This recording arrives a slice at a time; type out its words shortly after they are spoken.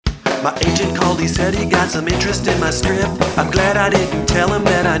My agent called, he said he got some interest in my script. I'm glad I didn't tell him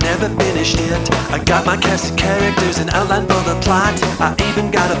that I never finished it. I got my cast of characters and outline for the plot. I even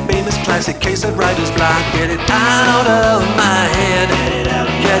got a famous classic case of writer's block. Get it out of my head.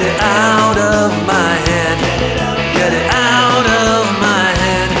 Get it out of my head. Get it out of my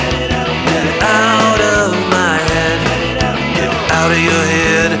head. Get it out of my head. Get it out of your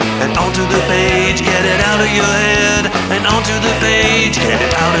head and onto the page. Get it out of your head and onto the page. Get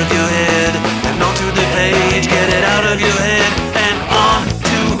it out of your head and onto the page. Get it out of your head and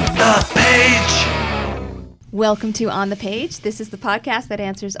onto the page. Welcome to On the Page. This is the podcast that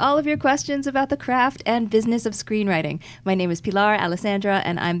answers all of your questions about the craft and business of screenwriting. My name is Pilar Alessandra,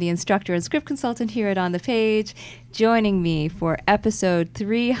 and I'm the instructor and script consultant here at On the Page. Joining me for episode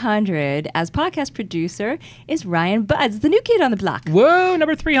 300 as podcast producer is Ryan Budds, the new kid on the block. Whoa,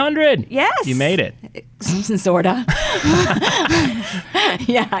 number 300. Yes. You made it. Sorta.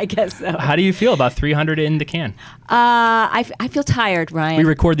 Yeah, I guess so. How do you feel about 300 in the can? I feel tired, Ryan. We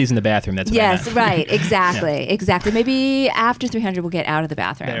record these in the bathroom. That's what I Yes, meant. right. Exactly. Yeah. Exactly. Maybe after 300 we'll get out of the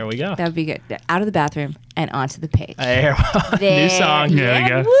bathroom. There we go. That would be good. Out of the bathroom and onto the page. New song. Yeah, There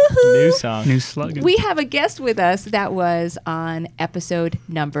we go. woohoo. New song. New slogan. We have a guest with us that was on episode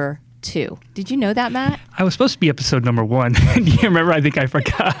number 2. Did you know that, Matt? I was supposed to be episode number 1. Do you remember? I think I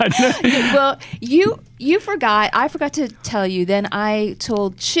forgot. Well, you forgot. I forgot to tell you. Then I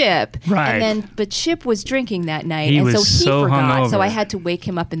told Chip. Right. But Chip was drinking that night, He and was so he so forgot. So hungover. I had to wake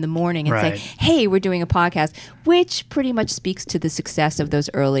him up in the morning and Right. say, "Hey, we're doing a podcast," which pretty much speaks to the success of those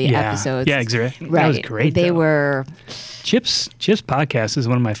early episodes. Yeah, exactly. Right. That was great. They though. were. Chip's podcast is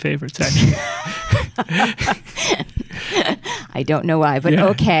one of my favorites, actually. I don't know why, but Yeah.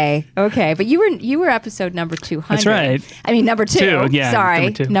 okay. But you were episode number 200. That's right. I mean number 2. Two, yeah,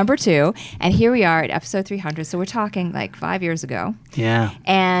 Sorry, number 2. And here we are at episode 300. So we're talking like 5 years ago. Yeah.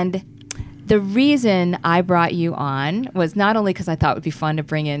 And the reason I brought you on was not only because I thought it would be fun to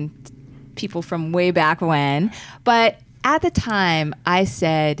bring in people from way back when, but at the time I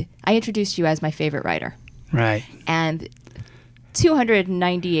introduced you as my favorite writer. Right. And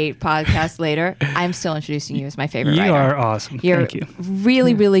 298 podcasts later, I'm still introducing you as my favorite writer. You are awesome. You're Thank you.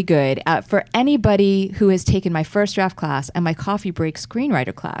 really, really good. For anybody who has taken my first draft class and my coffee break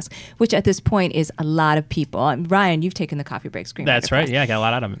screenwriter class, which at this point is a lot of people. Ryan, you've taken the coffee break screenwriter That's class. right. Yeah, I got a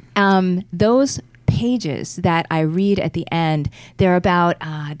lot out of it. Those pages that I read at the end, they're about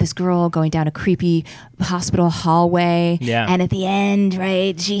this girl going down a creepy hospital hallway. Yeah. And at the end,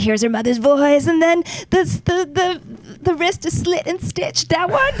 right, she hears her mother's voice, and then the wrist is slit and stitched. That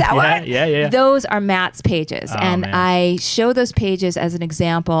one. Yeah. Those are Matt's pages. Oh, and man. I show those pages as an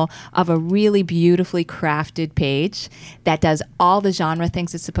example of a really beautifully crafted page that does all the genre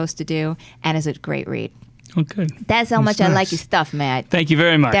things it's supposed to do and is a great read. Oh, good. That's how much That's I nice. like your stuff, Matt. Thank you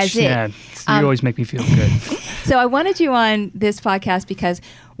very much. That's it. Yeah. You always make me feel good. So I wanted you on this podcast because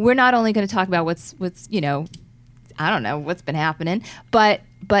we're not only going to talk about what's I don't know what's been happening, but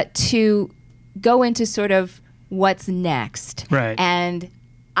to go into sort of what's next. Right. And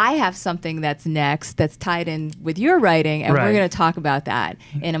I have something that's next that's tied in with your writing, and we're Right. going to talk about that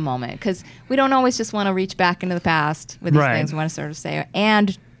in a moment because we don't always just want to reach back into the past with these Right. things. We want to sort of say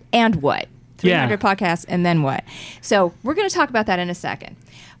and what. 300 podcasts, and then what? So we're going to talk about that in a second.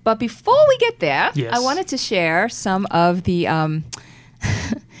 But before we get there, Yes. I wanted to share some of the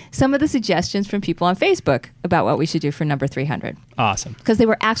suggestions from people on Facebook about what we should do for number 300. Awesome. Because they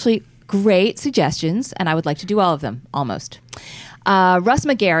were actually great suggestions, and I would like to do all of them, almost. Russ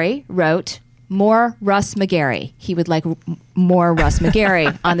McGarry wrote, more Russ McGarry. He would like more Russ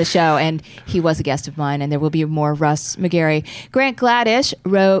McGarry on the show, and he was a guest of mine, and there will be more Russ McGarry. Grant Gladish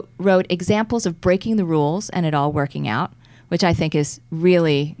wrote examples of breaking the rules and it all working out, which I think is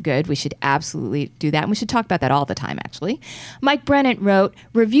really good. We should absolutely do that, and we should talk about that all the time, actually. Mike Brennant wrote,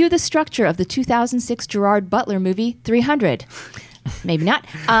 review the structure of the 2006 Gerard Butler movie, 300. Maybe not.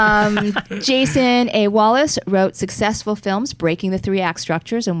 Jason A. Wallace wrote successful films, breaking the 3-act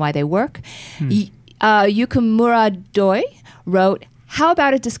structures and why they work. Yukimura Doi wrote, how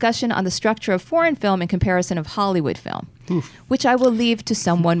about a discussion on the structure of foreign film in comparison of Hollywood film? Which I will leave to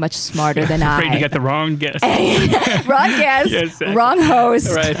someone much smarter than I. Afraid you got the wrong guess. Wrong guess, Yeah, exactly. wrong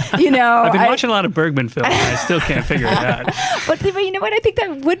host. Right. I've I've been watching a lot of Bergman films, and I still can't figure it out. But you know what? I think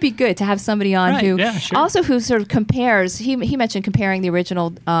that would be good to have somebody on Right, who yeah, sure. also who sort of compares. He mentioned comparing the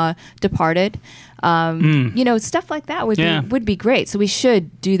original Departed. Stuff like that would be great. So we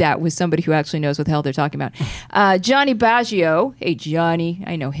should do that with somebody who actually knows what the hell they're talking about. Johnny Baggio, hey Johnny,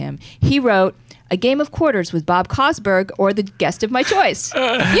 I know him. He wrote a game of quarters with Bob Cosberg or the guest of my choice.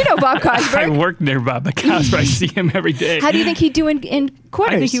 You know Bob I Cosberg. work near Bob McCouse, I see him every day. How do you think he'd do in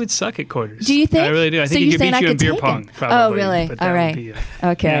quarters? I think he would suck at quarters. Do you think? I really do. I So think you're he could saying beat I you in could beer take pong, him? probably. Oh, really? but that All would right. be,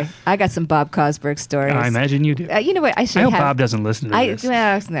 Okay. yeah. I got some Bob Cosberg stories. I imagine you do. You know what? I should I hope have. Bob doesn't listen to this.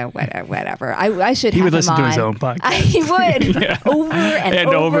 Well, no, whatever. I should He have would him listen to his on. own podcast. He would. Yeah. Over and, And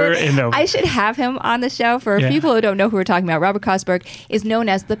over and over. I should have him on the show. For Yeah. people who don't know who we're talking about, Robert Cosberg is known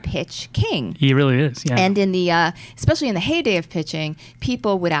as the pitch king. He really is, yeah. And in the, especially in the heyday of pitching,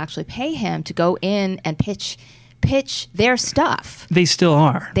 people would actually pay him to go in and pitch their stuff. They still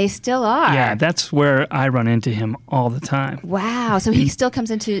are. They still are. Yeah, that's where I run into him all the time. Wow. So he still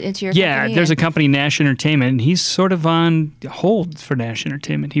comes into your Yeah, company? there's a company, Nash Entertainment, and he's sort of on hold for Nash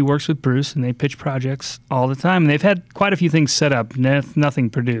Entertainment. He works with Bruce, and they pitch projects all the time. And they've had quite a few things set up, nothing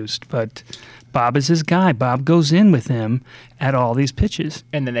produced, but Bob is his guy. Bob goes in with him at all these pitches.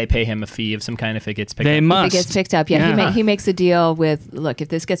 And then they pay him a fee of some kind if it gets picked They up. must. If it gets picked up, yeah. He makes a deal with, look, if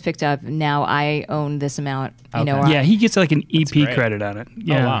this gets picked up, now I own this amount. You know, Okay. Yeah, he gets like an EP great. credit on it.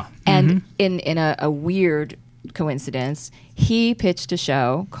 Yeah. Oh, wow. And in a weird coincidence, he pitched a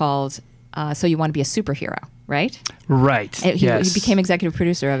show called So You Want to Be a Superhero, right? Right. And he yes. became executive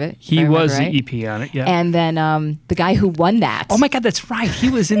producer of it. if I He remember was right. the EP on it, yeah. And then the guy who won that. Oh my God, that's right. He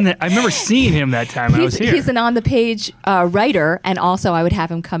was in the. I remember seeing him that time when I was here. He's an on-the-page writer, and also I would have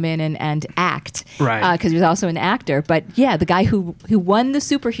him come in and act, Right. Because he was also an actor. But yeah, the guy who won the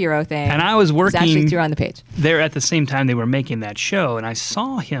superhero thing, And I was was actually working through on the page. there at the same time they were making that show, and I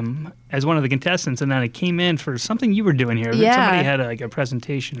saw him as one of the contestants, and then I came in for something you were doing here. Yeah. Somebody had like a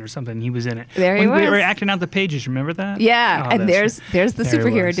presentation or something. He was in it. There he When we was. were acting out the pages. Remember that? Yeah, Oh, and that's- there's the there he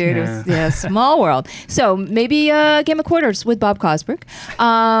superhero was, dude. yeah. It was small world. So maybe a game of quarters with Bob Cosberg.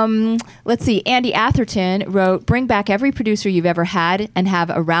 Let's see. Andy Atherton wrote, "Bring back every producer you've ever had and have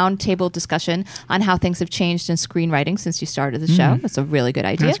a round table discussion on how things have changed in screenwriting since you started the show." That's a really good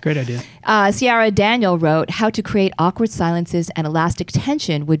idea. That's a great idea. Ciara Daniel wrote, "How to create awkward silences and elastic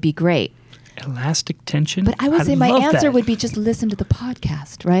tension would be great." Elastic tension. But I would say my love answer that. would be just listen to the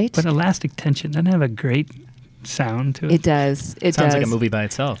podcast, right? But elastic tension doesn't have a great sound to it. It does. It Sounds does. like a movie by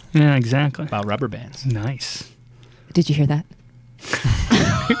itself Yeah, exactly. about rubber bands. Nice. Did you hear that?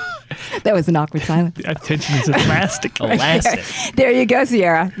 That was an awkward silence. That tension is elastic. Elastic. There you go,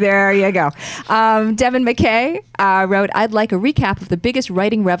 Sierra. There you go. Devin McKay wrote, "I'd like a recap of the biggest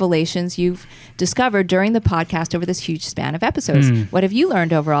writing revelations you've discovered during the podcast over this huge span of episodes. What have you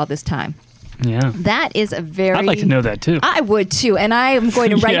learned over all this time?" Yeah. That is a very... I'd like to know that too. I would too. And I am going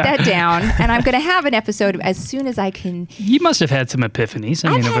to write Yeah. that down. And I'm going to have an episode as soon as I can. You must have had some epiphanies. I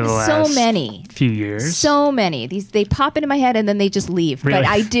I've mean, over had the so last many. few years. So many. They pop into my head and then they just leave. Really? But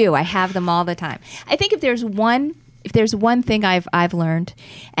I do. I have them all the time. I think if there's one thing I've learned,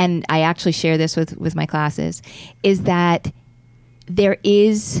 and I actually share this with my classes, is that there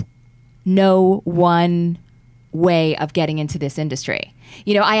is no one way of getting into this industry.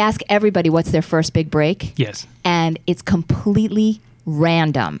 You know, I ask everybody what's their first big break. Yes. And it's completely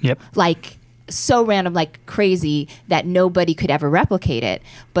random. Yep. Like so random, like crazy that nobody could ever replicate it.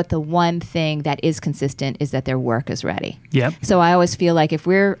 But the one thing that is consistent is that their work is ready. Yep. So I always feel like if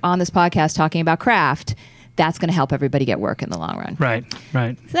we're on this podcast talking about craft, that's going to help everybody get work in the long run. Right.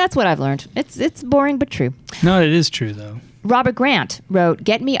 Right. So that's what I've learned. It's boring but true. No, it is true though. Robert Grant wrote,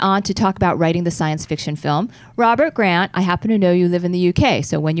 "Get me on to talk about writing the science fiction film." Robert Grant, I happen to know you live in the UK,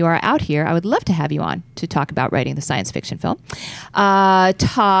 so when you are out here, I would love to have you on to talk about writing the science fiction film.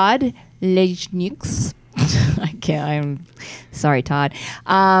 Todd Lejniks. I'm sorry, Todd.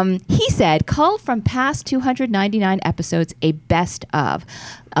 He said, "Cull from past 299 episodes a best of,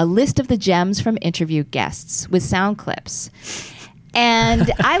 a list of the gems from interview guests with sound clips." And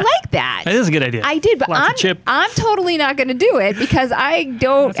I like that. That is a good idea. I did, but Lots of chip. I'm totally not going to do it because I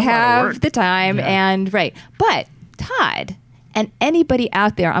don't That's a lot of have work. the time Yeah. and right. But Todd and anybody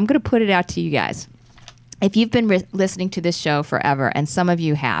out there, I'm going to put it out to you guys. If you've been listening to this show forever, and some of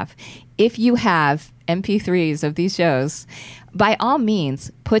you have, if you have MP3s of these shows, by all means,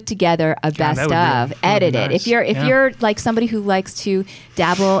 put together a best that would be- of, that would be edit it. nice. If you're like somebody who likes to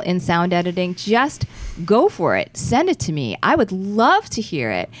dabble in sound editing, just go for it. Send it to me. I would love to hear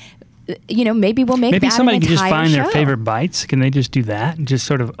it. You know, maybe we'll make Maybe that somebody an can just entire find their show. favorite bites. Can they just do that and just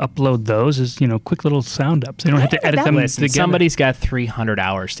sort of upload those as quick little sound ups? They don't have to edit them Listen, together. somebody's got 300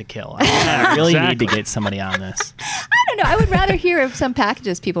 hours to kill. I really need Exactly. to get somebody on this. I don't know. I would rather hear of some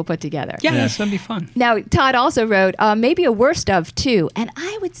packages people put together. Yes, that'd be fun. Now, Todd also wrote maybe a worst of too, and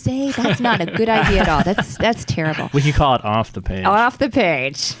I would say that's not a good idea at all. That's terrible. We could call it off the page. Off the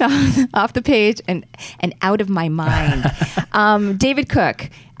page, off the page, and out of my mind. David Cook.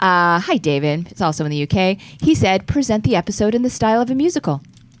 Hi, David. It's also in the UK. He said, present the episode in the style of a musical.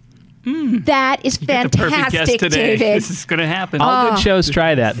 That is You get the perfect guest fantastic, today. David. This is going to happen. All good shows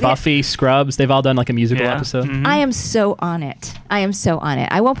try that. Buffy, Scrubs, they've all done like a musical Yeah. episode. Mhm. I am so on it.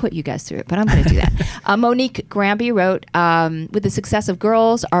 I won't put you guys through it, but I'm going to do that. Monique Granby wrote, with the success of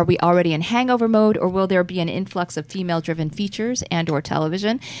Girls, are we already in hangover mode, or will there be an influx of female-driven features and or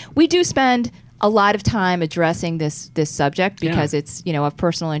television? We do spend a lot of time addressing this subject because it's of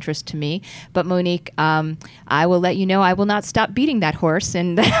personal interest to me. But Monique, I will let you know I will not stop beating that horse,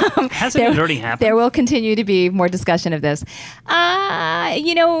 and Hasn't it already happened? There will continue to be more discussion of this.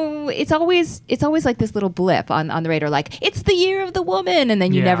 It's always like this little blip on the radar, like it's the year of the woman, and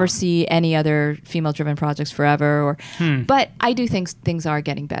then you Yeah. never see any other female-driven projects forever. But I do think things are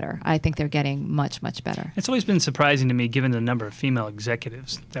getting better. I think they're getting much, much better. It's always been surprising to me, given the number of female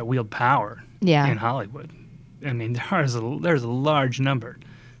executives that wield power in Hollywood. I mean, there's a large number.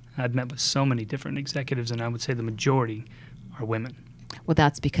 I've met with so many different executives, and I would say the majority are women. Well,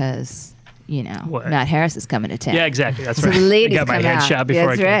 that's because What? Matt Harris is coming to town. Yeah, exactly. That's So right. the ladies I got my come out. headshot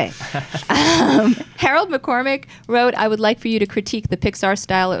before That's I came. right. Harold McCormick wrote, I would like for you to critique the Pixar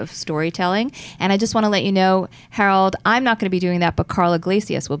style of storytelling. And I just want to let you know, Harold, I'm not going to be doing that, but Carl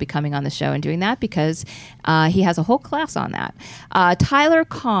Iglesias will be coming on the show and doing that because he has a whole class on that. Tyler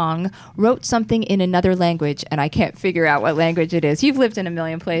Kong wrote something in another language, and I can't figure out what language it is. You've lived in a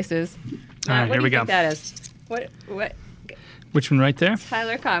million places. All right, what here do we you think go. that is? What? Which one right there?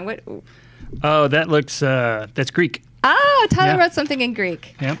 Tyler Kong. What? Oh, that looks, that's Greek. Oh, Tyler Yeah. wrote something in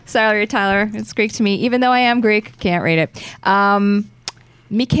Greek. Yep. Sorry, Tyler. It's Greek to me. Even though I am Greek, can't read it.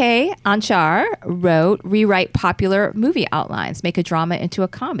 Mikhail Anchar wrote, rewrite popular movie outlines, make a drama into a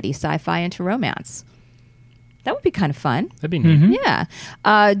comedy, sci-fi into romance. That would be kind of fun. That'd be neat.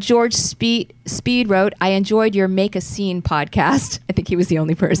 Yeah. George Speed wrote, I enjoyed your Make a Scene podcast. I think he was the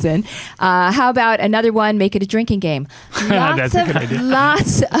only person. How about another one, make it a drinking game? That's a good idea.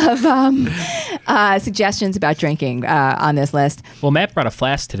 Lots of suggestions about drinking on this list. Well, Matt brought a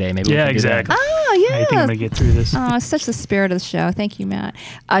flask today. Maybe we Yeah, can do that. exactly. Oh, yeah. I think I'm going to get through this. Oh, such the spirit of the show. Thank you, Matt.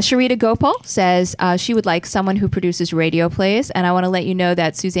 Sharita Gopal says she would like someone who produces radio plays, and I want to let you know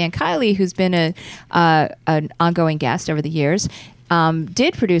that Suzanne Kiley, who's been an ongoing guest over the years,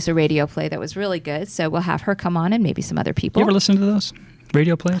 did produce a radio play that was really good. So we'll have her come on and maybe some other people. You ever listen to those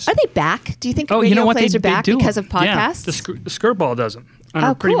radio plays? Are they back? Do you think Oh, radio you know what? plays They are back do because them. of podcasts? Yeah, the Skirball does them on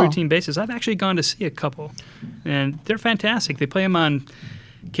Oh, a pretty cool. routine basis. I've actually gone to see a couple, and they're fantastic. They play them on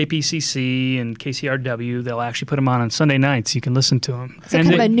KPCC and KCRW. They'll actually put them on Sunday nights. You can listen to them. It's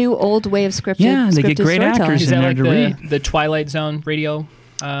kind of a new old way of scripted. Yeah, and they get scripted great storytelling. actors Is in that there like to read. the Twilight Zone radio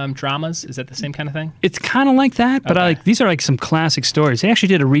dramas? Is that the same kind of thing? It's kind of like that, but Okay. these are like some classic stories. They actually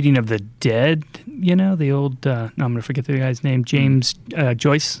did a reading of The Dead, the old, no, I'm going to forget the guy's name, James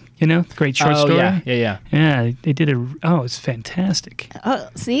Joyce, the great short story. Yeah. Yeah, they did it's fantastic. Oh,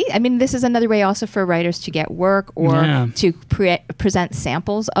 see, I mean, this is another way also for writers to get work or Yeah. to present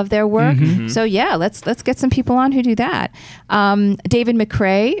samples of their work. So yeah, let's get some people on who do that. David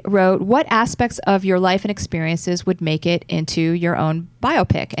McCrae wrote, "What aspects of your life and experiences would make it into your own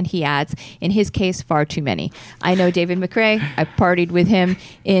biopic?" And he adds, "In his case, far too many." I know David McCrae. I partied with him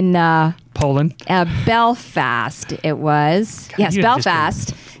in Poland. Belfast. It was yes, you have just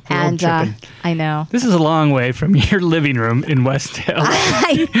Belfast, been road and tripping. I know. This is a long way from your living room in West Hill.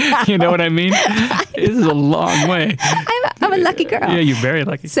 You know what I mean? This is a long way. I'm a lucky girl. Yeah, you're very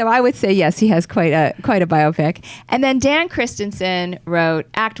lucky. So I would say yes, he has quite a biopic. And then Dan Christensen wrote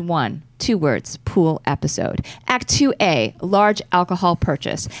Act 1, 2 words, pool episode. Act 2A, large alcohol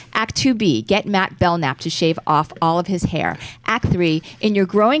purchase. Act 2B, get Matt Belknap to shave off all of his hair. Act 3, in your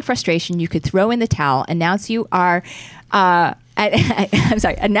growing frustration, you could throw in the towel, announce you are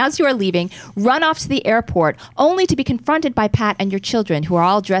announce you are leaving, run off to the airport, only to be confronted by Pat and your children, who are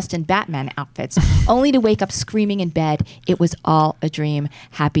all dressed in Batman outfits, only to wake up screaming in bed. It was all a dream.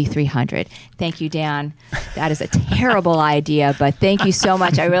 Happy 300. Thank you, Dan. That is a terrible idea, but thank you so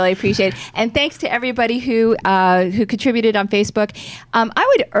much. I really appreciate it. And thanks to everybody who contributed on Facebook.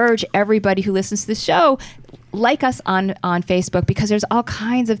 I would urge everybody who listens to the show, like us on Facebook, because there's all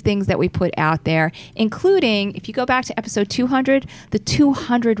kinds of things that we put out there, including, if you go back to episode 200, the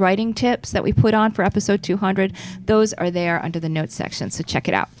 200 writing tips that we put on for episode 200, those are there under the notes section, so check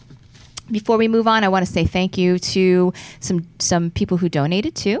it out. Before we move on, I want to say thank you to some people who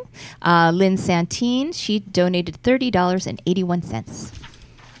donated too. Lynn Santine, she donated $30.81.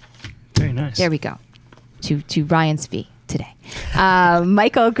 Very nice. There we go, to Ryan's fee today.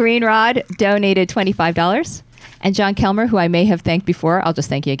 Michael Greenrod donated $25. And John Kelmer, who I may have thanked before, I'll just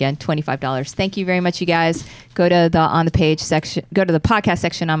thank you again, $25. Thank you very much, you guys. Go to the on the page section, go to the podcast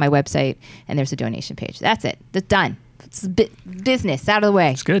section on my website, and there's a donation page. That's it. That's done. It's business out of the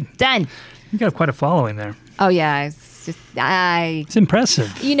way. It's good. Done. You got quite a following there. Oh yeah, it's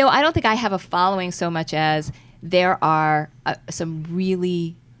impressive. You know, I don't think I have a following so much as there are some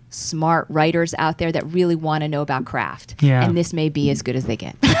really smart writers out there that really want to know about craft. Yeah. And this may be as good as they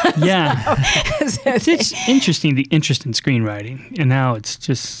get. Yeah. It's interesting, the interest in screenwriting, and now it's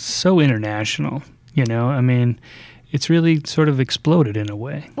just so international, you know? I mean, it's really sort of exploded in a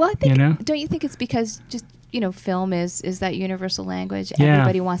way. Well, I think, you know? Don't you think it's because just, you know, film is that universal language? Yeah.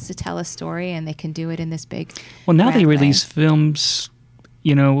 Everybody wants to tell a story, and they can do it in this big Well, now they grand way. release films,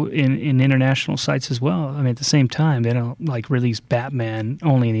 you know, in international sites as well. I mean, at the same time, they don't like release Batman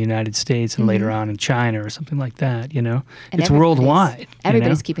only in the United States and later on in China or something like that, you know? And it's worldwide.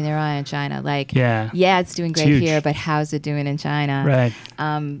 Everybody's you know? keeping their eye on China. Like, Yeah. it's doing great huge. here, but how's it doing in China? Right.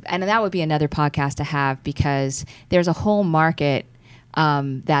 And that would be another podcast to have, because there's a whole market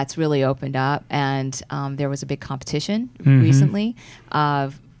that's really opened up, and there was a big competition recently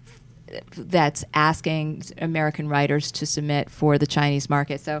that's asking American writers to submit for the Chinese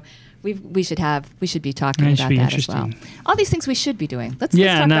market. So we should be talking That should about be that as well. interesting. All these things we should be doing. Let's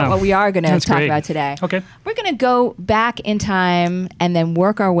Yeah, talk about what we are going to That's talk great. about today. Okay. We're going to go back in time and then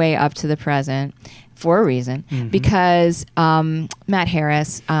work our way up to the present for a reason, because Matt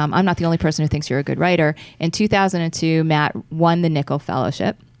Harris, I'm not the only person who thinks you're a good writer. In 2002, Matt won the Nicholl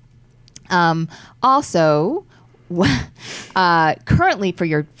Fellowship. Also, currently for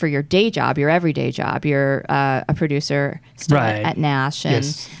your day job, your everyday job, you're a producer still Right. at Nash, and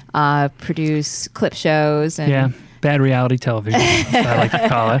Yes. produce clip shows. And Yeah. Bad reality television, as I like to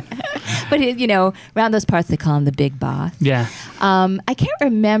call it. But you know, around those parts they call him the big boss. Yeah. I can't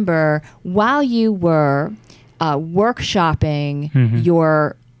remember, while you were workshopping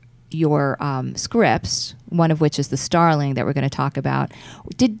your scripts, one of which is the Starling that we're going to talk about.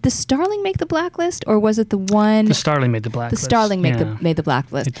 Did the Starling make the blacklist, or was it the one? The Starling made the blacklist. The Starling made yeah. the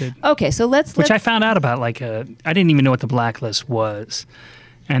blacklist. It did. Okay, so let's. Which I found out about, I didn't even know what the blacklist was.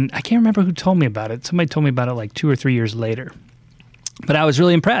 And I can't remember who told me about it. Somebody told me about it like 2 or 3 years later. But I was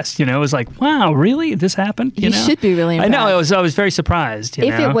really impressed. You know, it was like, wow, really? This happened? You know? should be really impressed. I know. I was very surprised.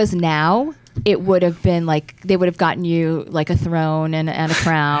 If it was now, it would have been like they would have gotten you like a throne and a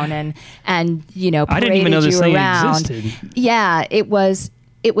crown and you know, I paraded didn't even know this you thing around. existed. Yeah, it was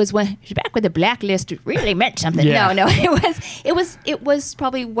when back when the blacklist really meant something. Yeah. No, it was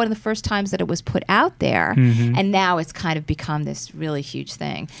probably one of the first times that it was put out there, and now it's kind of become this really huge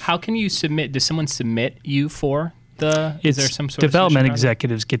thing. How can you submit? Does someone submit you for the? It's Is there some sort development of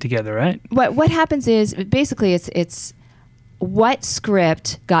executives get together, right? What happens is basically it's what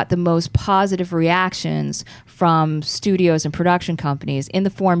script got the most positive reactions from studios and production companies in the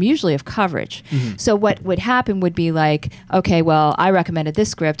form usually of coverage. So what would happen would be like, okay, well, I recommended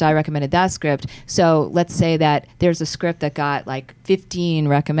this script, I recommended that script. So let's say that there's a script that got like 15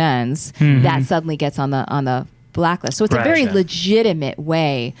 recommends, that suddenly gets on the blacklist. So it's a Right. very Yeah. legitimate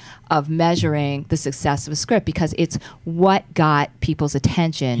way of measuring the success of a script, because it's what got people's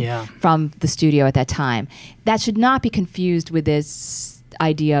attention Yeah. from the studio at that time. That should not be confused with this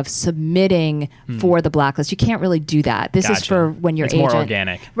idea of submitting for the blacklist. You can't really do that. This is Gotcha. for when your It's agent. more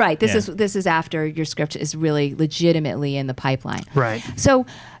organic. Right. This Yeah. is after your script is really legitimately in the pipeline. Right. So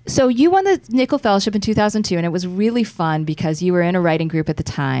you won the Nicholl Fellowship in 2002, and it was really fun because you were in a writing group at the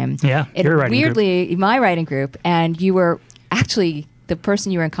time. Yeah, your writing group. weirdly, my writing group, and you were actually the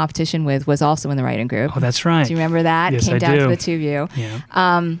person you were in competition with was also in the writing group. Oh, that's right. Do you remember that? Yes, Came I down do. to the two of you.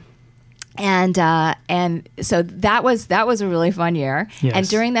 Yeah. And so that was a really fun year. Yes. And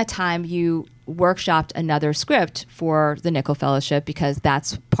during that time, you workshopped another script for the Nicholl Fellowship, because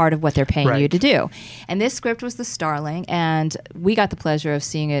that's part of what they're paying you Right. to do. And this script was the Starling, and we got the pleasure of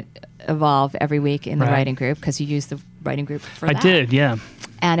seeing it evolve every week in the Right. writing group, because you used the writing group for I that. did, yeah.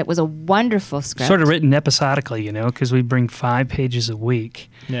 And it was a wonderful script. Sort of written episodically, you know, because we bring 5 pages a week.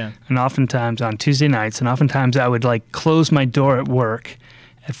 Yeah. And oftentimes on Tuesday nights, and oftentimes I would like close my door at work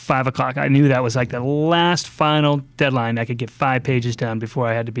at 5 o'clock. I knew that was like the last final deadline. I could get 5 pages done before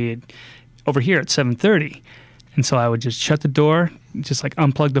I had to be over here at 7:30. And so I would just shut the door, just like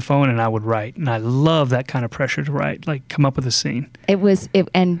unplug the phone and I would write. And I love that kind of pressure to write, like come up with a scene.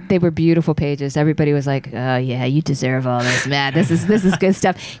 And they were beautiful pages. Everybody was like, "Oh yeah, you deserve all this, man. This is good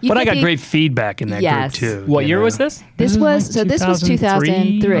stuff." But I got great feedback in that Yes. group too. What year was this? This was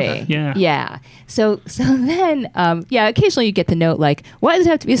 2003. Okay, yeah. So then occasionally you get the note like, "Why does it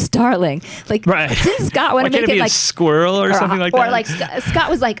have to be a starling?" Like, Right. didn't Scott want Why to can't make it be it like a squirrel or something like that? Or like Scott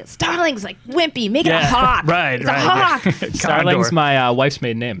was like, "Starling's like wimpy, make it a hawk." Right, It's right. a hawk. Starling's Condor. my wife's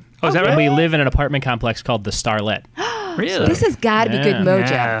maiden name. Oh, is that And right? we live in an apartment complex called the Starlet. Really? This has got to be good Yeah. mojo.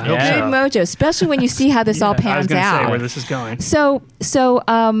 Yeah, I hope Good so. mojo, especially when you see how this all I was pans going to out. say where this is going. So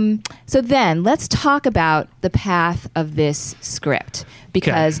then let's talk about the path of this script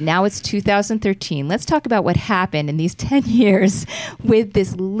because now it's 2013. Let's talk about what happened in these 10 years with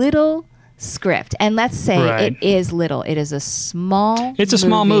this script. And let's say Right. it is little. It is a small It's a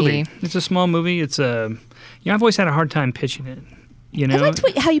small movie. It's a small movie. It's I've always had a hard time pitching it. You know, I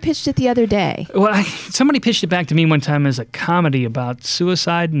liked how you pitched it the other day. Well, somebody pitched it back to me one time as a comedy about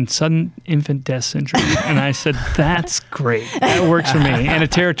suicide and sudden infant death syndrome. And I said, that's great. That works for me. And a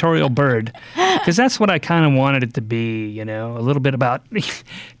territorial bird. Because that's what I kind of wanted it to be, you know, a little bit about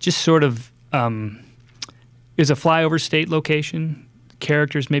just sort of is a flyover state location.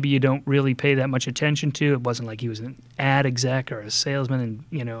 Characters maybe you don't really pay that much attention to. It wasn't like he was an ad exec or a salesman,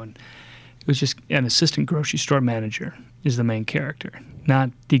 and it was just an assistant grocery store manager is the main character,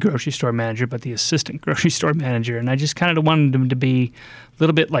 not the grocery store manager, but the assistant grocery store manager. And I just kind of wanted them to be a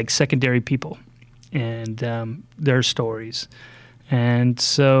little bit like secondary people and their stories. And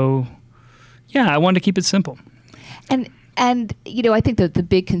so, I wanted to keep it simple. And I think the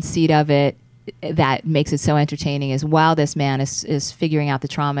big conceit of it that makes it so entertaining is while this man is figuring out the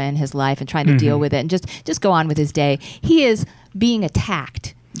trauma in his life and trying to deal with it and just go on with his day, he is being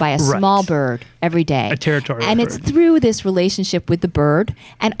attacked by a small bird every day. A territorial and bird. it's through this relationship with the bird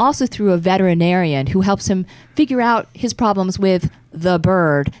and also through a veterinarian who helps him figure out his problems with the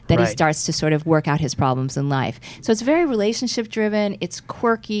bird that he Right. starts to sort of work out his problems in life. So it's very relationship driven, it's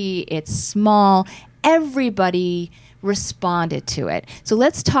quirky, it's small. Everybody responded to it. So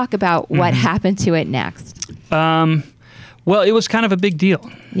let's talk about what happened to it next. Well, it was kind of a big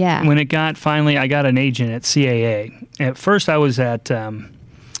deal. Yeah. When it finally, I got an agent at CAA. At first, I was at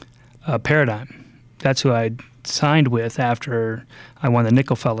Paradigm. That's who I'd signed with after I won the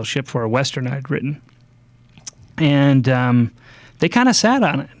Nickel Fellowship for a Western I'd written. And they kind of sat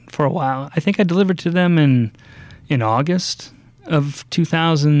on it for a while. I think I delivered to them in August of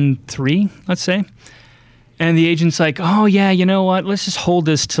 2003, let's say. And the agent's like, "Oh, yeah, you know what? Let's just hold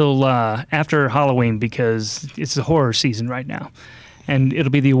this till after Halloween because it's the horror season right now. And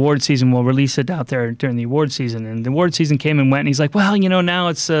it'll be the award season. We'll release it out there during the award season." And the award season came and went. And he's like, "Well, now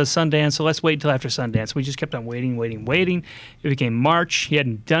it's Sundance, so let's wait until after Sundance." We just kept on waiting. It became March. He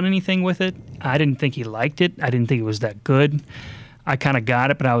hadn't done anything with it. I didn't think he liked it. I didn't think it was that good. I kind of got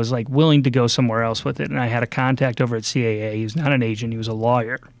it, but I was like willing to go somewhere else with it. And I had a contact over at CAA. He was not an agent. He was a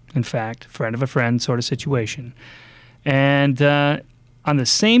lawyer. In fact, friend of a friend sort of situation. And on the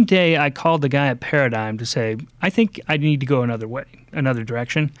same day, I called the guy at Paradigm to say, I think I need to go another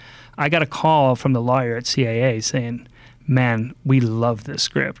direction. I got a call from the lawyer at CAA saying, "Man, we love this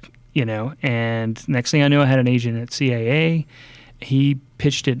script," And next thing I knew, I had an agent at CAA. He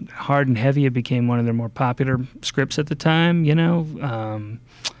pitched it hard and heavy. It became one of their more popular scripts at the time,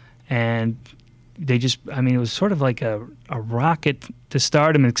 and they just, it was sort of like a rocket to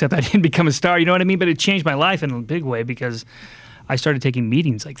stardom, except I didn't become a star, you know what I mean? But it changed my life in a big way because I started taking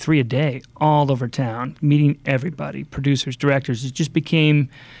meetings, like 3 a day, all over town, meeting everybody, producers, directors. It just became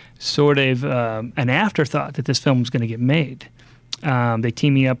sort of an afterthought that this film was going to get made. They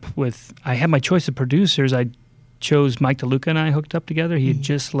teamed me up with, I had my choice of producers. I chose Mike DeLuca and I hooked up together. He had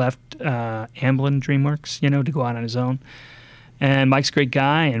just left Amblin DreamWorks, to go out on his own. And Mike's a great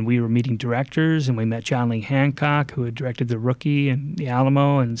guy, and we were meeting directors, and we met John Lee Hancock, who had directed The Rookie and The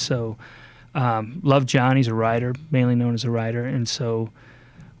Alamo, and so loved John. He's a writer, mainly known as a writer, and so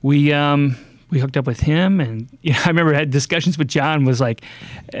we hooked up with him, and I remember I had discussions with John.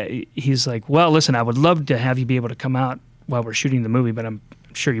 He's like, "Well, listen, I would love to have you be able to come out while we're shooting the movie, but I'm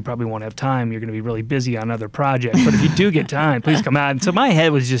sure you probably won't have time. You're going to be really busy on other projects. But if you do get time, please come out." And so my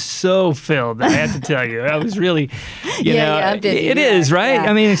head was just so filled. I have to tell you, I was really, I'm busy. it is, right?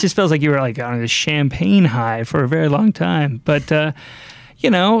 Yeah. It just feels like you were like on a champagne high for a very long time. But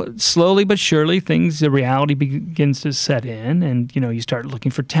slowly but surely, the reality begins to set in, and you start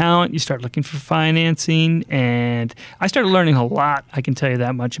looking for talent, you start looking for financing, and I started learning a lot. I can tell you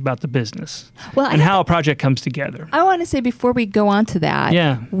that much about the business and how a project comes together. I want to say before we go on to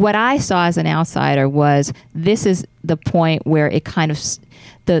that, what I saw as an outsider was this is the point where it kind of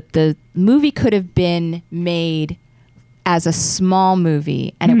the movie could have been made as a small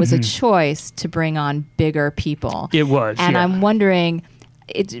movie, and it was a choice to bring on bigger people. It was, and I'm wondering.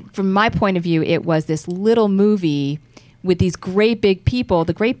 From my point of view, it was this little movie with these great big people.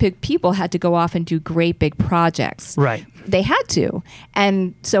 The great big people had to go off and do great big projects. Right. They had to.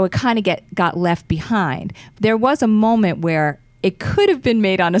 And so it kind of got left behind. There was a moment where it could have been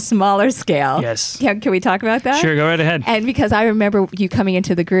made on a smaller scale. Yes. Can we talk about that? Sure, go right ahead. And because I remember you coming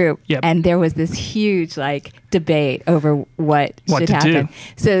into the group, and there was this huge debate over what should happen.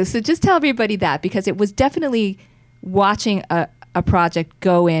 So just tell everybody that, because it was definitely watching a project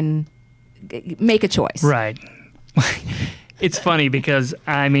go in, make a choice. Right. It's funny because,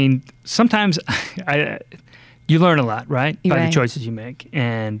 sometimes you learn a lot, right? By the choices you make.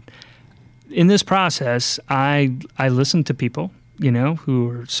 And in this process, I listened to people, who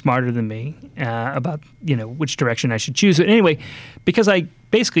are smarter than me about, which direction I should choose. But anyway, because I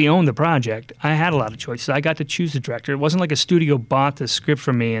basically owned the project, I had a lot of choices. I got to choose the director. It wasn't like a studio bought the script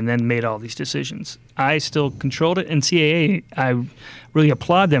from me and then made all these decisions. I still controlled it, and CAA, I really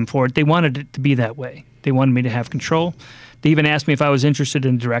applaud them for it. They wanted it to be that way. They wanted me to have control. They even asked me if I was interested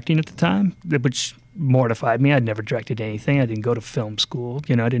in directing at the time, which mortified me. I'd never directed anything. I didn't go to film school.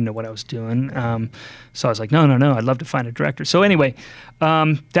 I didn't know what I was doing. So I was like, no, I'd love to find a director. So anyway,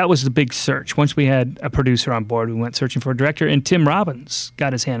 that was the big search. Once we had a producer on board, we went searching for a director, and Tim Robbins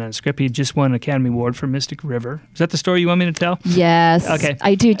got his hand on a script. He had just won an Academy Award for Mystic River. Is that the story you want me to tell? Yes. Okay.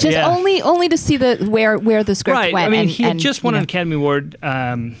 I do. Just only to see where the script went. Right. He had just won an Academy Award.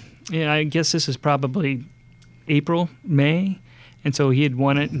 I guess this is probably April, May. And so he had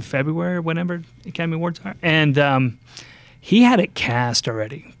won it in February or whenever Academy Awards are. And he had it cast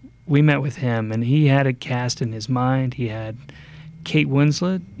already. We met with him, and he had it cast in his mind. He had Kate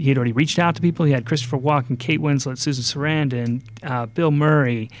Winslet. He had already reached out to people. He had Christopher Walken, Kate Winslet, Susan Sarandon, Bill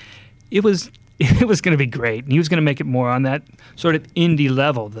Murray. It was going to be great. And he was going to make it more on that sort of indie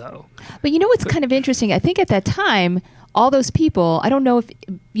level, though. But what's kind of interesting? I think at that time, all those people, I don't know if,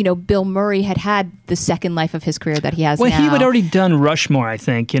 Bill Murray had the second life of his career that he has now. Well, he had already done Rushmore, I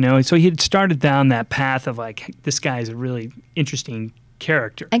think, So he had started down that path of this guy is a really interesting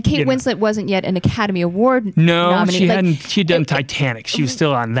character. And Kate Winslet wasn't yet an Academy Award nominee. She hadn't. She'd done Titanic. She was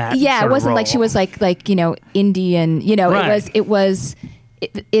still on that. Yeah, it wasn't role. like she was Indian. Right. It was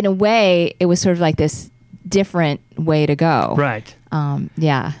in a way, it was sort of like this different way to go. Right.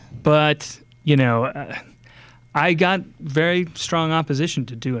 Yeah. But I got very strong opposition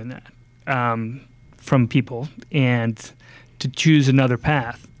to doing that from people, and to choose another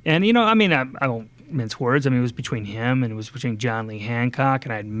path. And I won't mince words. It was between him and it was between John Lee Hancock,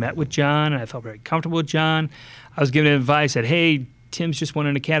 and I had met with John, and I felt very comfortable with John. I was given advice that, hey, Tim's just won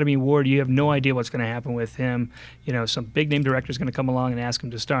an Academy Award. You have no idea what's going to happen with him. Some big name director is going to come along and ask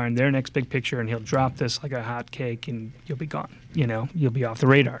him to star in their next big picture, and he'll drop this like a hot cake, and you'll be gone. You'll be off the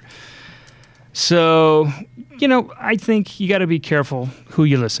radar. So, I think you got to be careful who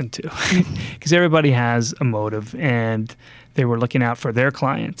you listen to, because everybody has a motive, and they were looking out for their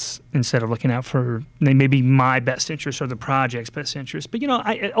clients instead of looking out for maybe my best interest or the project's best interest. But,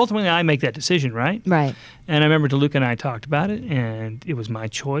 ultimately I make that decision, right? Right. And I remember DeLuca and I talked about it, and it was my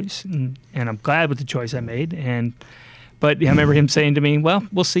choice, and I'm glad with the choice I made. But I remember him saying to me, well,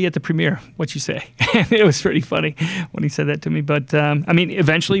 we'll see you at the premiere. What you say? And it was pretty funny when he said that to me. But,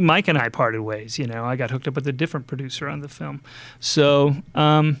 eventually Mike and I parted ways. I got hooked up with a different producer on the film. So,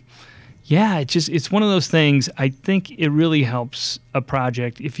 it's one of those things. I think it really helps a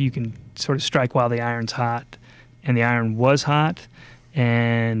project if you can sort of strike while the iron's hot. And the iron was hot.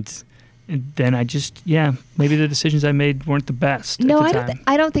 And then maybe the decisions I made weren't the best at the time.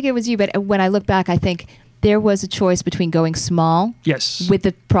 I don't think it was you. But when I look back, I think there was a choice between going small with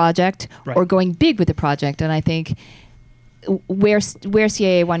the project or going big with the project. And I think where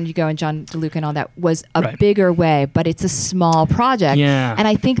CAA wanted to go, and John DeLuca and all that, was a bigger way, but it's a small project. Yeah. And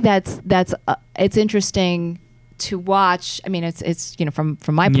I think that's it's interesting to watch. It's from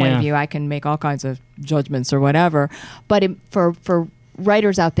my point of view, I can make all kinds of judgments or whatever, but for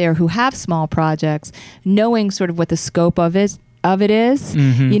writers out there who have small projects, knowing sort of what the scope of it is,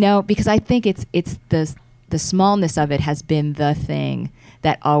 because I think it's the smallness of it has been the thing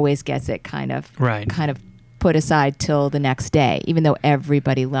that always gets it kind of put aside till the next day, even though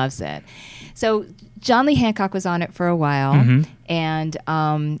everybody loves it. So John Lee Hancock was on it for a while,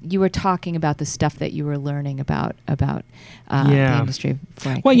 and you were talking about the stuff that you were learning about the industry.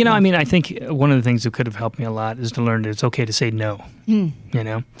 Well, I mean, I think one of the things that could have helped me a lot is to learn that it's okay to say no. You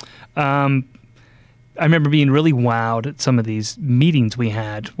know, I remember being really wowed at some of these meetings we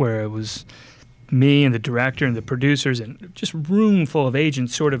had where it was me and the director and the producers and just room full of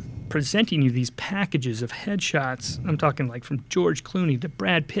agents sort of presenting you these packages of headshots. I'm talking like from George Clooney to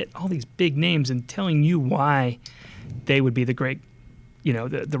Brad Pitt, all these big names, and telling you why they would be the great,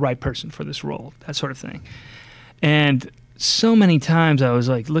 the right person for this role, that sort of thing. And so many times I was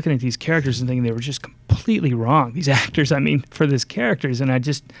like looking at these characters and thinking they were just completely wrong, these actors, for these characters. And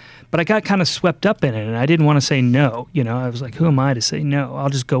but I got kind of swept up in it, and I didn't want to say no. I was like, who am I to say no? I'll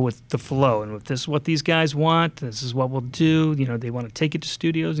just go with the flow. And if this is what these guys want, this is what we'll do. They want to take it to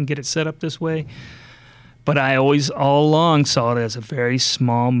studios and get it set up this way. But I always, all along, saw it as a very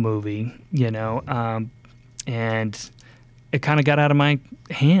small movie, and it kind of got out of my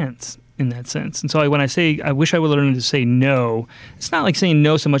hands in that sense. And so when I say I wish I would learn to say no, it's not like saying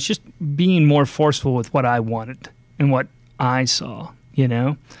no so much, just being more forceful with what I wanted and what I saw,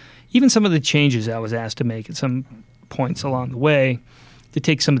 Even some of the changes I was asked to make at some points along the way to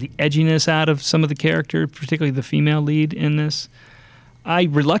take some of the edginess out of some of the character, particularly the female lead in this, I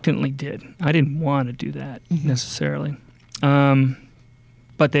reluctantly did. I didn't want to do that necessarily.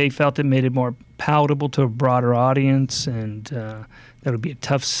 But they felt it made it more palatable to a broader audience, and that would be a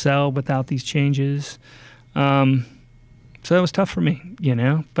tough sell without these changes. So that was tough for me,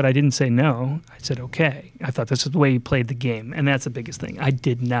 but I didn't say no. I said, okay. I thought this is the way you played the game, and that's the biggest thing. I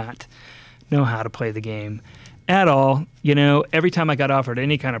did not know how to play the game at all. Every time I got offered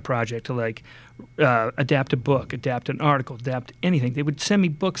any kind of project to adapt a book, adapt an article, adapt anything, they would send me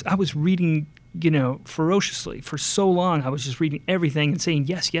books. I was reading ferociously for so long. I was just reading everything and saying,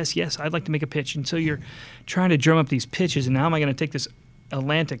 yes, yes, yes, I'd like to make a pitch. And so you're trying to drum up these pitches, and now am I going to take this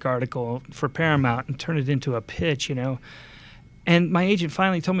Atlantic article for Paramount and turn it into a pitch, And my agent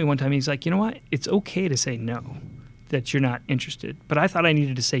finally told me one time, he's like, you know what? It's okay to say no, that you're not interested. But I thought I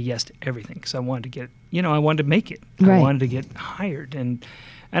needed to say yes to everything because I wanted to get, I wanted to make it. Right. I wanted to get hired. And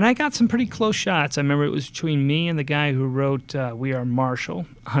I got some pretty close shots. I remember it was between me and the guy who wrote We Are Marshall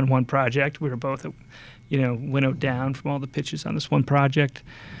on one project. We were both, winnowed down from all the pitches on this one project.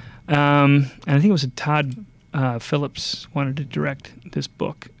 And I think it was Todd Phillips wanted to direct this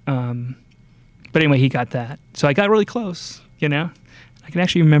book. But anyway, he got that. So I got really close, I can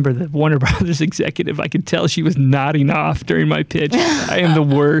actually remember the Warner Brothers executive. I could tell she was nodding off during my pitch. I am the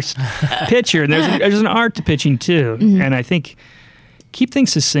worst pitcher. And there's an art to pitching, too. And I think keep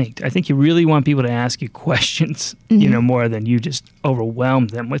things succinct. I think you really want people to ask you questions, more than you just overwhelm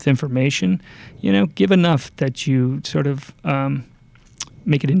them with information. Give enough that you sort of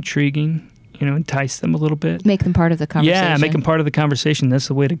make it intriguing. Entice them a little bit. Make them part of the conversation. Yeah, make them part of the conversation. That's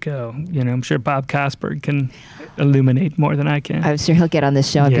the way to go. I'm sure Bob Cosberg can illuminate more than I can. I'm sure he'll get on this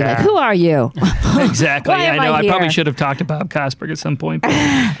show and be like, who are you? Exactly. Why am I I here? probably should have talked to Bob Cosberg at some point. But,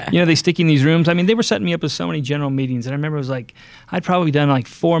 they stick you in these rooms. They were setting me up with so many general meetings. And I remember it was like, I'd probably done like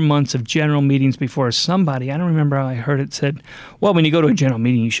 4 months of general meetings before somebody, I don't remember how I heard it, said, well, when you go to a general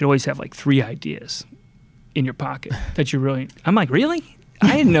meeting, you should always have like 3 ideas in your pocket that you really, I'm like, really?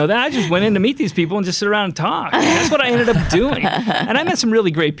 I didn't know that. I just went in to meet these people and just sit around and talk. That's what I ended up doing. And I met some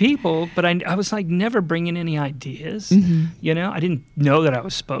really great people, but I was like never bringing any ideas. I didn't know that I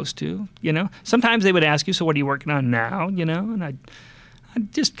was supposed to. Sometimes they would ask you, so what are you working on now? And I'd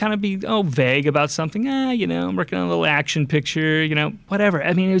just kind of be vague about something. I'm working on a little action picture. Whatever.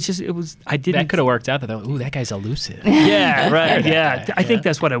 I mean, I didn't. That could have worked out. Ooh, that guy's elusive. Yeah, right. Yeah, I think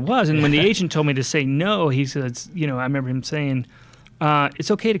that's what it was. And when the agent told me to say no, he said, I remember him saying, it's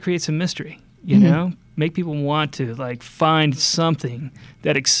okay to create some mystery, make people want to find something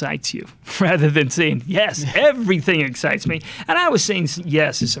that excites you rather than saying, yes, everything excites me. And I was saying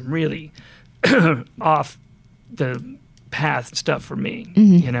yes to some really off the path stuff for me,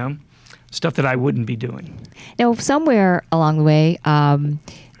 stuff that I wouldn't be doing. Now, somewhere along the way,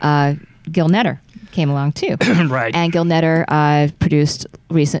 Gil Netter came along too. Right. And Gil Netter produced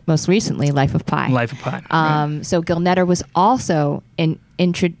most recently Life of Pi. Life of Pi. Right. So Gil Netter was also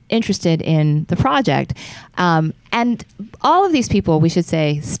interested in the project. And all of these people, we should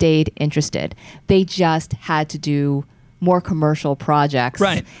say, stayed interested. They just had to do more commercial projects.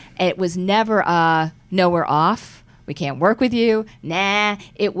 Right. It was never no, we're off. We can't work with you. Nah.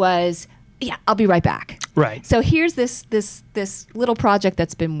 It was, yeah, I'll be right back. Right. So here's this little project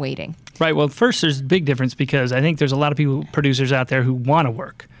that's been waiting. Right. Well, first, there's a big difference because I think there's a lot of producers out there who want to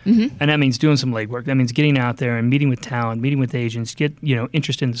work. Mm-hmm. And that means doing some legwork. That means getting out there and meeting with talent, meeting with agents, get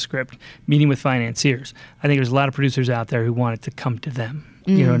interest in the script, meeting with financiers. I think there's a lot of producers out there who want it to come to them.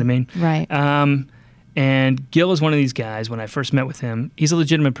 You know what I mean? Right. And Gil is one of these guys. When I first met with him, he's a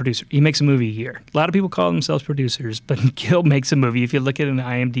legitimate producer. He makes a movie a year. A lot of people call themselves producers, but Gil makes a movie. If you look at an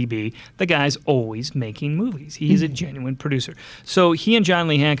IMDb, the guy's always making movies. He's a genuine producer. So he and John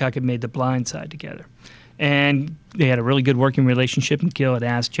Lee Hancock had made The Blind Side together. And they had a really good working relationship, and Gil had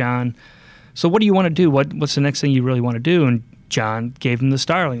asked John, so what do you want to do? What's the next thing you really want to do? And John gave him the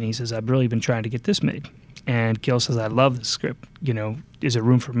Starling. And he says, I've really been trying to get this made. And Gil says, I love the script. Is there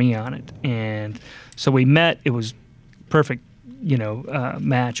room for me on it? And so we met. It was perfect,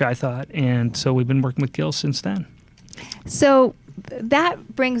 match, I thought. And so we've been working with Gil since then. So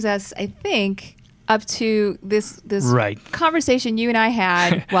that brings us, I think, up to this right. conversation you and I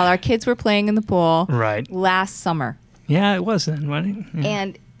had while our kids were playing in the pool last summer. Yeah, it was then, wasn't it? Yeah.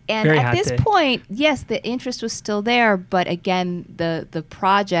 And Very at this day. point, yes, the interest was still there, but again, the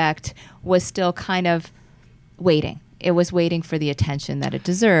project was still kind of waiting. It was waiting for the attention that it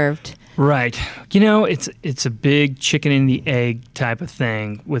deserved. Right. It's a big chicken and the egg type of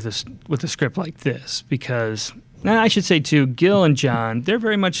thing with a script like this, because I should say too, Gil and John, they're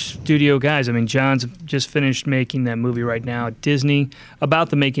very much studio guys. I mean, John's just finished making that movie right now at Disney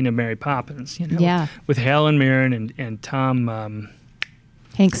about the making of Mary Poppins. With Helen Mirren and Tom.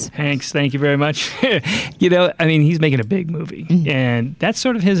 Hanks, thank you very much. He's making a big movie, and that's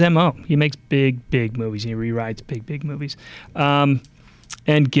sort of his MO. He makes big movies. He rewrites big movies.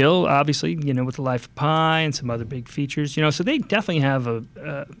 And Gil, obviously, with The Life of Pi and some other big features, so they definitely have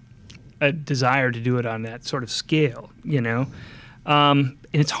a desire to do it on that sort of scale, and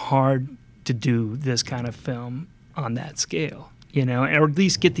it's hard to do this kind of film on that scale, or at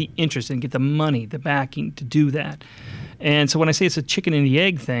least get the interest and get the money, the backing to do that. And so when I say it's a chicken and the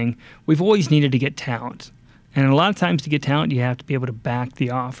egg thing, we've always needed to get talent. And a lot of times to get talent, you have to be able to back the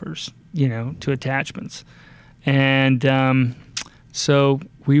offers, to attachments. And so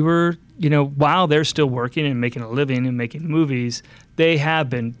we were, while they're still working and making a living and making movies, they have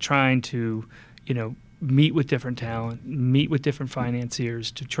been trying to, meet with different talent, meet with different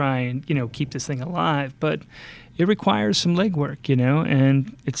financiers to try and, keep this thing alive. But it requires some legwork,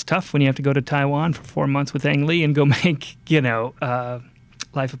 and it's tough when you have to go to Taiwan for 4 months with Ang Lee and go make,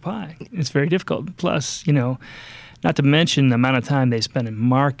 Life of Pi. It's very difficult. Plus, not to mention the amount of time they spend in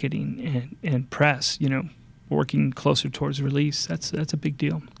marketing and press, working closer towards release. That's a big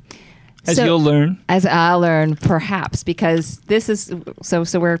deal. As you'll learn. As I'll learn, perhaps, because this is so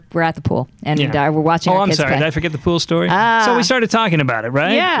we're at the pool and we're watching. Oh, our kids I'm sorry. play. Did I forget the pool story? So we started talking about it,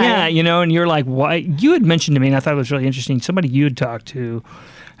 right? Yeah. And you're like, why? You had mentioned to me, and I thought it was really interesting. Somebody you had talked to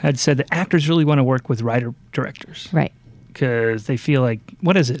had said that actors really want to work with writer-directors, right? Because they feel like,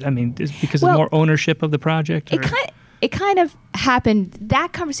 what is it? I mean, is it because of more ownership of the project? It kind of happened.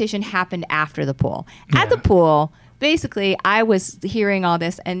 That conversation happened after the pool. At the pool. Basically, I was hearing all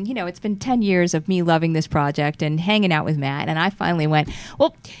this, and it's been 10 years of me loving this project and hanging out with Matt, and I finally went,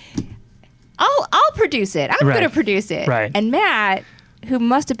 well, I'll produce it. I'm going to produce it. Right. And Matt, who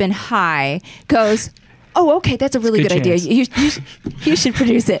must have been high, goes, oh, okay, that's a really good idea. You should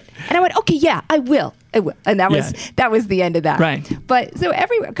produce it. And I went, okay, yeah, I will. And that was the end of that. Right. But so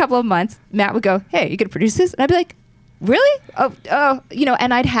every couple of months, Matt would go, hey, you going to produce this? And I'd be like, really? Oh,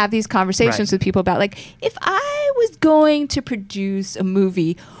 and I'd have these conversations with people about, like, if I was going to produce a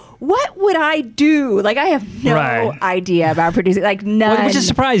movie, what would I do? Like, I have no idea about producing, like, none. Which is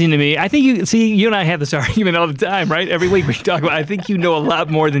surprising to me. I think you and I have this argument all the time, right? Every week we talk about, I think you know a lot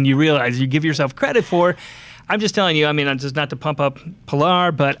more than you realize. You give yourself credit for. I'm just telling you, I'm just not to pump up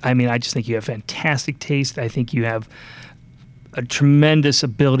Pilar, but I just think you have fantastic taste. I think you have a tremendous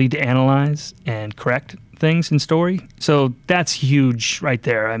ability to analyze and correct things in story. So that's huge right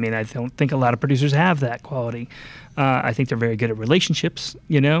there. I don't think a lot of producers have that quality. I think they're very good at relationships,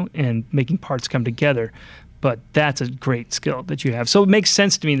 and making parts come together. But that's a great skill that you have. So it makes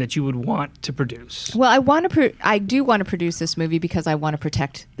sense to me that you would want to produce. Well, I do want to produce this movie because I want to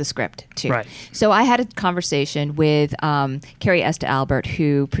protect the script too. Right. So I had a conversation with Carrie Esta Albert,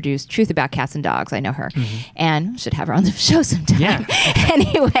 who produced Truth About Cats and Dogs. I know her, and should have her on the show sometime. Yeah.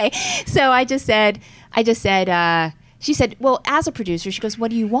 Anyway, so I just said. She said, well, as a producer, she goes, what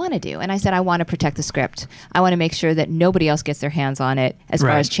do you want to do? And I said, I want to protect the script. I want to make sure that nobody else gets their hands on it as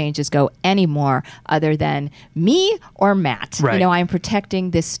far as changes go anymore, other than me or Matt. Right. I'm protecting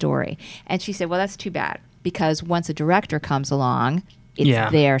this story. And she said, well, that's too bad, because once a director comes along,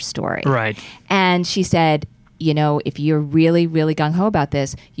 it's their story. Right. And she said, if you're really, really gung-ho about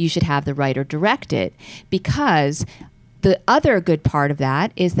this, you should have the writer direct it, because The other good part of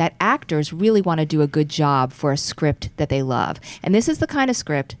that is that actors really want to do a good job for a script that they love. And this is the kind of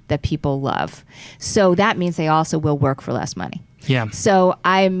script that people love. So that means they also will work for less money. Yeah. So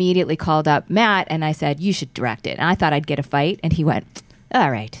I immediately called up Matt and I said, you should direct it. And I thought I'd get a fight. And he went,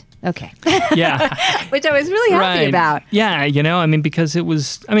 all right. Okay. Yeah. Which I was really happy about. Yeah, because it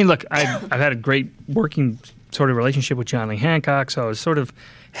was, look, I've had a great working sort of relationship with John Lee Hancock, so I was sort of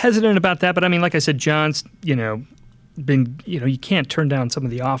hesitant about that. But like I said, John's, been, you can't turn down some of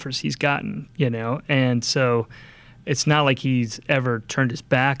the offers he's gotten, and so it's not like he's ever turned his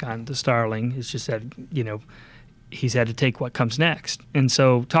back on the Starling. It's just that, he's had to take what comes next. And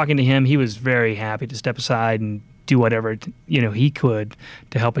so talking to him, he was very happy to step aside and do whatever, he could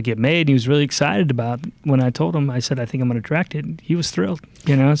to help it get made. And he was really excited about when I told him, I said, I think I'm going to direct it. He was thrilled,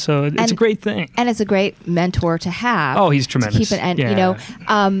 so it's a great thing. And it's a great mentor to have. Oh, he's tremendous. To keep it,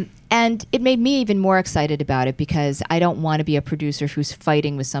 and, and it made me even more excited about it because I don't want to be a producer who's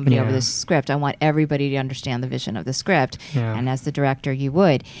fighting with somebody over this script. I want everybody to understand the vision of the script. Yeah. And as the director, you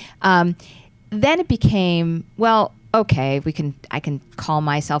would. Then it became, well, okay, I can call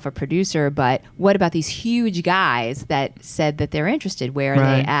myself a producer, but what about these huge guys that said that they're interested? Where are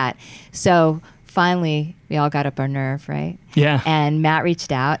they at? So finally, we all got up our nerve, right? Yeah. And Matt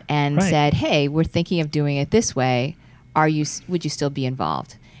reached out and said, hey, we're thinking of doing it this way. Would you still be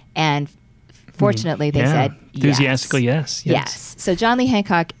involved? And fortunately, they said yes. Enthusiastically, yes. So John Lee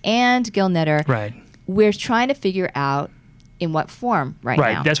Hancock and Gil Netter, we're trying to figure out in what form now.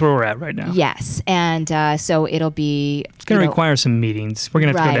 Right, that's where we're at right now. Yes, and so it'll be... It's going to require some meetings. We're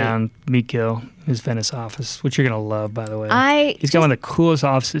going to have to go down, meet Gil, his Venice office, which you're going to love, by the way. He's got one of the coolest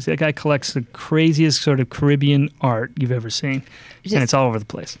offices. That guy collects the craziest sort of Caribbean art you've ever seen. And it's all over the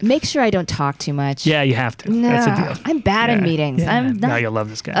place. Make sure I don't talk too much. Yeah, you have to. No, that's a deal. I'm bad in meetings. Yeah. I'm not... No, you'll love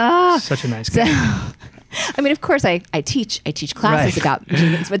this guy. Such a nice guy. Of course, I teach classes about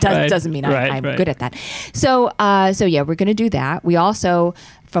meetings, but doesn't mean I'm good at that. So we're going to do that. We also,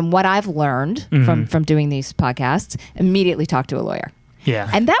 from what I've learned from doing these podcasts, immediately talk to a lawyer.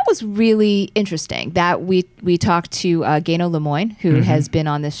 Yeah. And that was really interesting. That we talked to Gano Lemoyne, who has been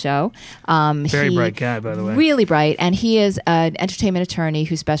on this show. Very bright guy, by the way. Really bright. And he is an entertainment attorney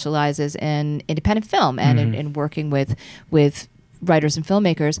who specializes in independent film and in working with writers and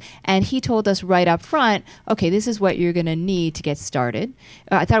filmmakers, and he told us right up front, okay, this is what you're going to need to get started.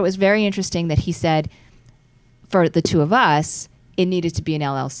 I thought it was very interesting that he said, for the two of us, it needed to be an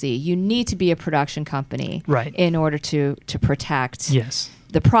LLC. You need to be a production company in order to protect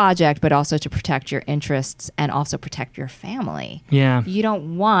the project, but also to protect your interests and also protect your family. Yeah. You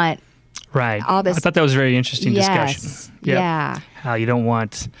don't want all this... I thought that was a very interesting discussion. Yep. Yeah. How you don't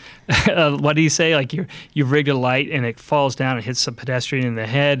want... what do you say? Like you've rigged a light and it falls down and hits some pedestrian in the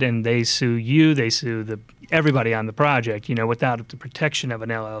head and they sue you, they sue everybody on the project. Without the protection of an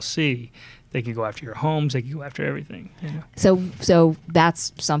LLC, they could go after your homes, they could go after everything. So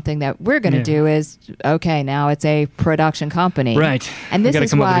that's something that we're going to do is, okay, now it's a production company. Right. And this is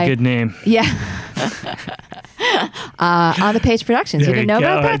come why... up with a good name. Yeah. On the Page Productions. You didn't know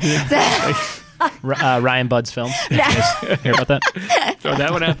about that? Ryan Budd's Films. Hear about that? Throw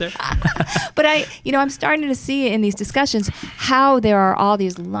that one out there. But I'm starting to see in these discussions how there are all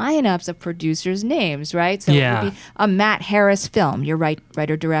these lineups of producers' names, right? So it would be a Matt Harris film, your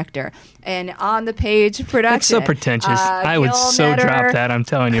writer-director. And On the Page Production. That's so pretentious. I would so drop that, I'm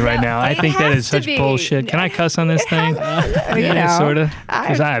telling you right now. I think that is such bullshit. Can I cuss on this thing? Sort of.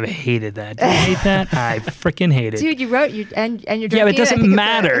 Because I've hated that. Do you hate that? I freaking hate it. Dude, you wrote and you're but it doesn't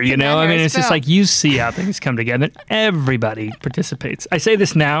matter, it's just like you see how things come together. Everybody participates. I say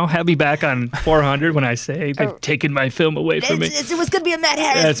this now. Have me back on 400 when I say they've taken my film away from me. It was going to be a Matt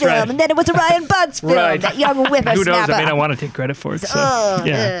Harris film, and then it was a Ryan Budd's film, that young whippersnapper. Who knows? I want to take credit for it.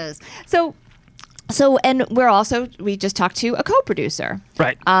 So, and we just talked to a co-producer.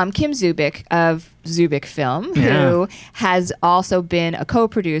 Right. Kim Zubik of Zubik Film, who has also been a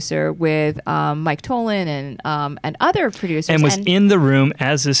co-producer with Mike Tolan and other producers. And was in the room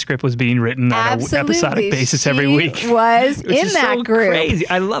as this script was being written on an episodic basis every week. She was in that so group. Crazy.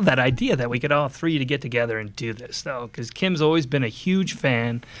 I love that idea that we could all three to get together and do this, though, because Kim's always been a huge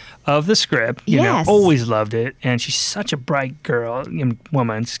fan of the script, always loved it, and she's such a bright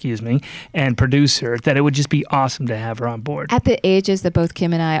woman, and producer, that it would just be awesome to have her on board. At the ages that both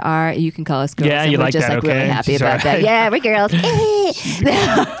Kim and I are, you can call us girls. Yeah, and you we're like just that, like really happy about that. Yeah, we're girls.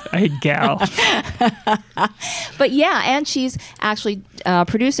 I hate gal. But and she's actually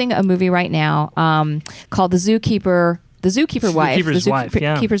producing a movie right now called The Zookeeper the zookeeper wife, zookeeper's wife,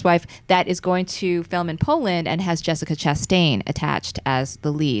 yeah. zookeeper's wife that is going to film in Poland and has Jessica Chastain attached as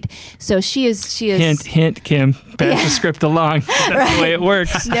the lead. So she is. Hint, Kim. Pass the script along. That's the way it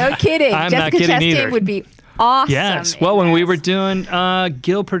works. No kidding. I'm Jessica not kidding Chastain either. would be awesome. Yes. Well, when we were doing,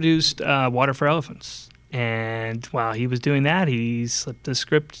 Gil produced Water for Elephants. And while he was doing that, he slipped the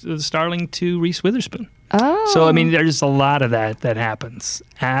script of Starling to Reese Witherspoon. Oh. So, I mean, there's a lot of that happens.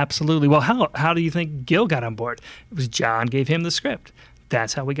 Absolutely. Well, how do you think Gil got on board? It was John gave him the script.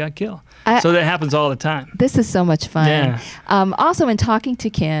 That's how we got Gil. So that happens all the time. This is so much fun. Yeah. Also, in talking to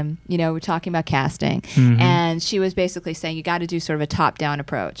Kim, we're talking about casting, and she was basically saying you got to do sort of a top-down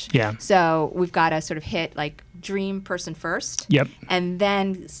approach. Yeah. So we've got to sort of hit like dream person first. Yep. And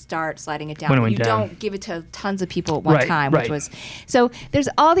then start sliding it down. When it went You down. don't give it to tons of people at one Right, time, right. which was so. There's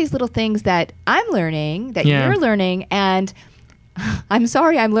all these little things that I'm learning, that Yeah. you're learning, and I'm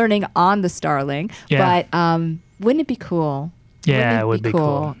sorry I'm learning on the Starling. Yeah. But wouldn't it be cool? Yeah, Wouldn't it would be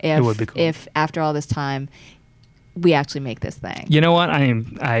cool. If, It would be cool. If after all this time, we actually make this thing. You know what?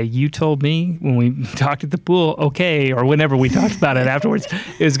 You told me when we talked at the pool, okay, or whenever we talked about it afterwards,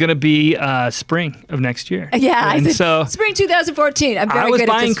 it was going to be spring of next year. Yeah, I And said, so spring 2014. I'm very I was good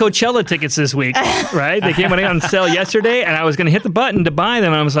buying at this. Coachella tickets this week, right? They came on sale yesterday, and I was going to hit the button to buy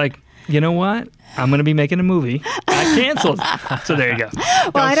them, and I was like, you know what? I'm going to be making a movie. I canceled. So there you go.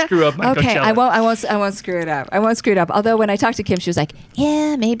 Well, Don't screw up my okay, Coachella. I won't screw it up. I won't screw it up. Although when I talked to Kim, she was like,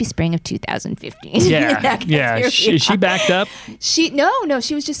 "Yeah, maybe spring of 2015." Yeah. She backed up. No.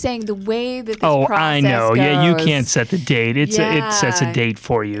 She was just saying the way that this process I know. goes. Yeah, you can't set the date. It sets a Yeah. date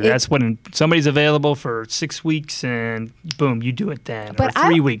for you. That's when somebody's available for 6 weeks, and boom, you do it then. But or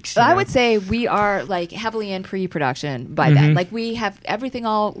 3 weeks. I would say we are like heavily in pre-production by then. Like we have everything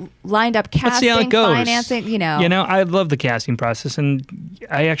all lined up, Let's see how casting, it goes. financing. I love the casting process, and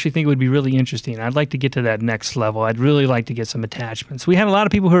I actually think it would be really interesting. I'd like to get to that next level. I'd really like to get some attachments. We had a lot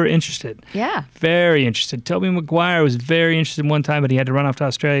of people who were interested. Yeah. Very interested. Toby Maguire was very interested one time, but he had to run off to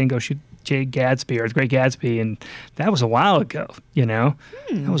Australia and go shoot Great Gatsby, and that was a while ago, That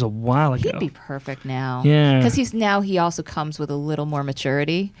was a while ago. He'd be perfect now. Yeah. Because he also comes with a little more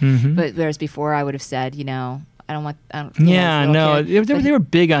maturity. But whereas before I would have said, I don't. Yeah, this little no, kid. they were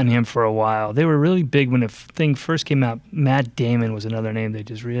big on him for a while. They were really big when the thing first came out. Matt Damon was another name they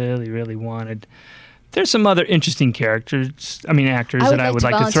just really, really wanted. There's some other interesting actors that I would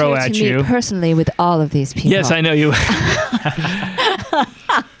like to throw at you. Meet personally with all of these people. Yes, I know you.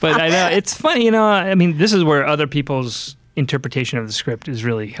 But I know it's funny, this is where other people's interpretation of the script is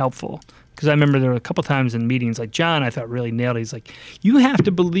really helpful. Because I remember there were a couple times in meetings, like John, I thought really nailed it. He's like, you have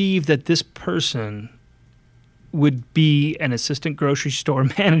to believe that this person would be an assistant grocery store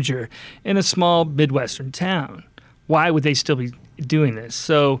manager in a small Midwestern town. Why would they still be doing this?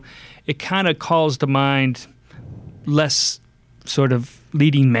 So it kind of calls to mind less sort of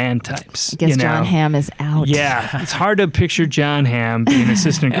leading man types. I guess John Hamm is out. Yeah, it's hard to picture John Hamm being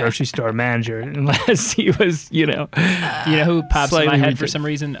assistant grocery store manager unless he was, You know who pops in my Slightly head for ridiculous. some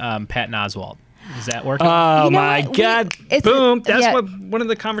reason? Patton Oswalt. Is that working? Oh You know my what? God! It's Boom! a- That's yeah. what one of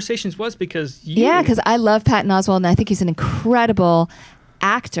the conversations was because Because I love Patton Oswalt, and I think he's an incredible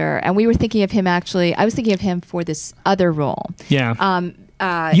actor. And we were thinking of him I was thinking of him for this other role.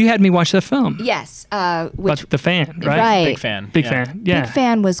 You had me watch that film. Yes. But the fan, right? Right. Big fan. Big Yeah. fan. Yeah. Big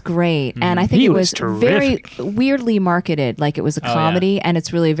Fan was great, and I think He it was was very terrific. weirdly marketed, like it was a Oh, yeah. comedy, and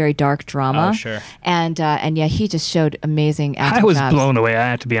it's really a very dark drama. Oh, sure. And yeah, he just showed amazing acting I was chops. blown away. I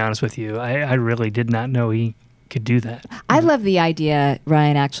have to be honest with you. I really did not know he could do that. I love the idea,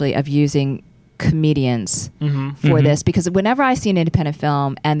 Ryan, actually, of using comedians for this, because whenever I see an independent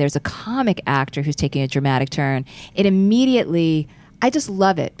film and there's a comic actor who's taking a dramatic turn, it immediately, I just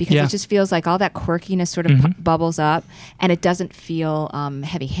love it because Yeah. it just feels like all that quirkiness sort of bubbles up, and it doesn't feel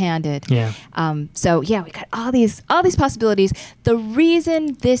heavy-handed. Yeah. So yeah, we got all these possibilities. The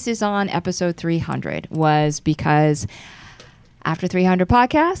reason this is on episode 300 was because after 300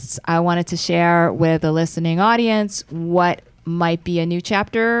 podcasts, I wanted to share with the listening audience what might be a new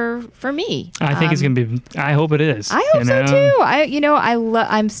chapter for me. I think it's going to be, I hope it is. I hope so too.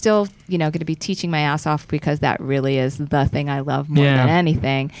 I'm still, going to be teaching my ass off because that really is the thing I love more Yeah. than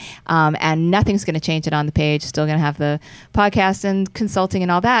anything. And nothing's going to change it on the page. Still going to have the podcast and consulting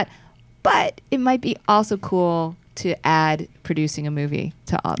and all that. But it might be also cool to add producing a movie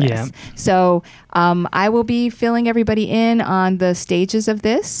to all this. Yeah. So I will be filling everybody in on the stages of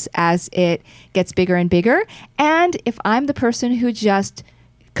this as it gets bigger and bigger. And if I'm the person who just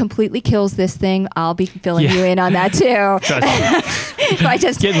completely kills this thing, I'll be filling you in on that too. If I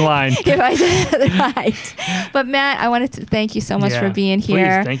just Get in line. If I just, right. But Matt, I wanted to thank you so much for being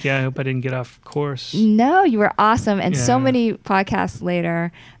here. Please, thank you. I hope I didn't get off course. No, you were awesome. And so many podcasts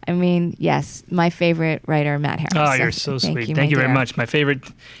later. I mean, yes, my favorite writer, Matt Harris. Oh, you're so sweet. Thank you very much. My favorite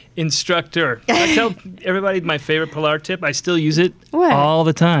instructor. I tell everybody my favorite Pilar tip. I still use it all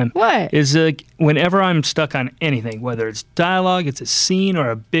the time. What? Is whenever I'm stuck on anything, whether it's dialogue, it's a scene,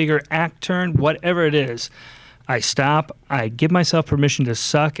 or a bigger act turn, whatever it is, I stop, I give myself permission to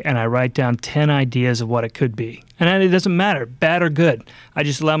suck, and I write down 10 ideas of what it could be. And it doesn't matter, bad or good. I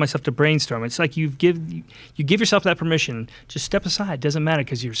just allow myself to brainstorm. It's like you give yourself that permission. Just step aside. It doesn't matter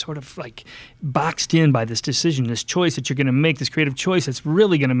because you're sort of like boxed in by this decision, this choice that you're going to make, this creative choice that's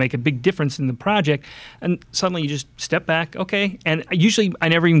really going to make a big difference in the project. And suddenly you just step back, okay. And usually I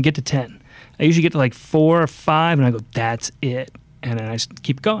never even get to 10. I usually get to like 4 or 5, and I go, that's it. And then I just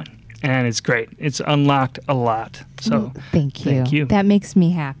keep going. And it's great. It's unlocked a lot. So thank you. Thank you. That makes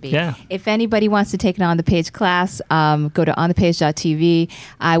me happy. Yeah. If anybody wants to take an On the Page class, go to onthepage.tv.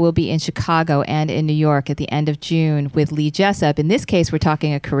 I will be in Chicago and in New York at the end of June with Lee Jessup. In this case, we're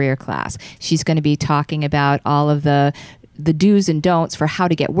talking a career class. She's going to be talking about all of the do's and don'ts for how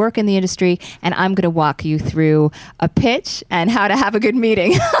to get work in the industry, and I'm going to walk you through a pitch and how to have a good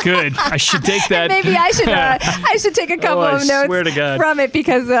meeting. Good. I should take that. Maybe I should take a couple of notes swear to God. from it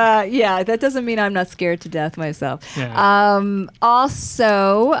because, that doesn't mean I'm not scared to death myself. Yeah.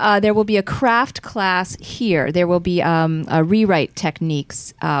 Also, there will be a craft class here. There will be a rewrite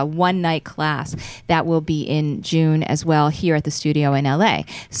techniques one-night class that will be in June as well here at the studio in LA.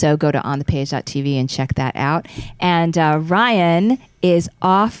 So go to onthepage.tv and check that out. And Ryan is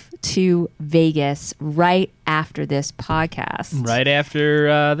off to Vegas right after this podcast. Right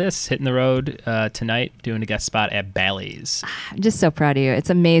after this, hitting the road tonight, doing a guest spot at Bally's. I'm just so proud of you. It's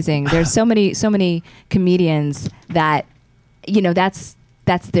amazing. There's so many comedians that,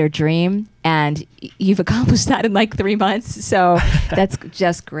 that's their dream, and you've accomplished that in like 3 months. So that's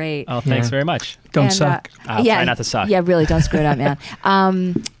just great. Oh, thanks very much. Don't suck. I'll try not to suck. Yeah, really, don't screw it up,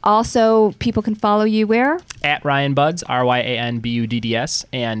 man. Also, people can follow you where? At Ryan Budds, RyanBudds.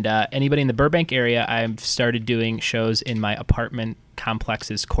 And anybody in the Burbank area, I've started doing shows in my apartment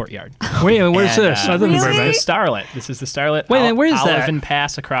complex's courtyard. Wait, where's this? I live in Really? Burbank. This is the Starlet. Wait, then where's that? Olive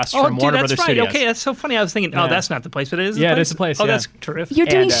Pass across Oh, from dude, Warner that's Brothers right. Studios. Okay, that's so funny. I was thinking, Yeah. that's not the place, but it is. Yeah, it is the place, Oh, yeah. that's terrific. You're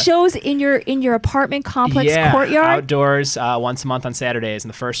doing And, shows in your apartment complex courtyard? Outdoors once a month on Saturdays. And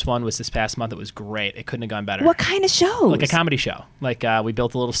the first one was this past month. It was great. It couldn't have gone better. What kind of shows? Like a comedy show. Like we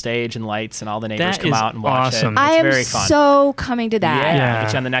built a little stage and lights, and all the neighbors That come is out and watch awesome. it. I It's am very fun. so coming to that. Yeah.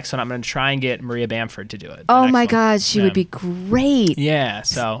 But on the next one, I'm going to try and get Maria Bamford to do it. Oh The my next one. God, she would be great. Yeah,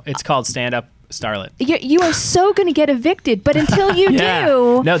 so it's called Stand Up Starlet. You are so going to get evicted, but until you Yeah.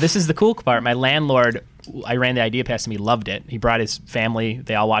 do, No, this is the cool part. My landlord, I ran the idea past him. He loved it. He brought his family.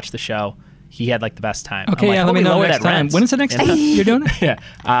 They all watched the show. He had like the best time. Okay, I'm like, yeah, "How let me do we know lower next that time. rent?" When is the next And- time you're doing it?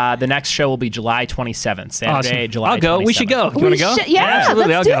 Yeah. The next show will be July 27th. Saturday, Awesome. July I'll go. 27th. We should go. You want to go? Yeah,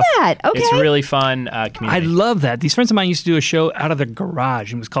 absolutely. let's I'll do go. that. Okay. It's really fun community. I love that. These friends of mine used to do a show out of their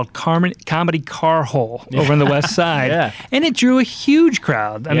garage. It was called Comedy Car Hole over on the west side. Yeah. And it drew a huge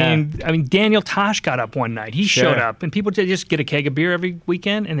crowd. I Yeah. mean, Daniel Tosh got up one night. He showed up, and people would just get a keg of beer every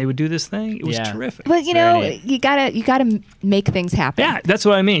weekend, and they would do this thing. It was Yeah. terrific. But you Very know, neat. you gotta make things happen. Yeah, that's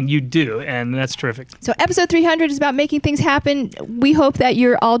what I mean. You do, and that's terrific. So episode 300 is about making things happen. We hope that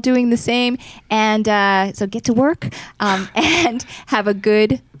you're all doing the same, and so get to work and have a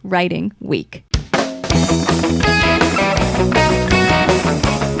good writing week.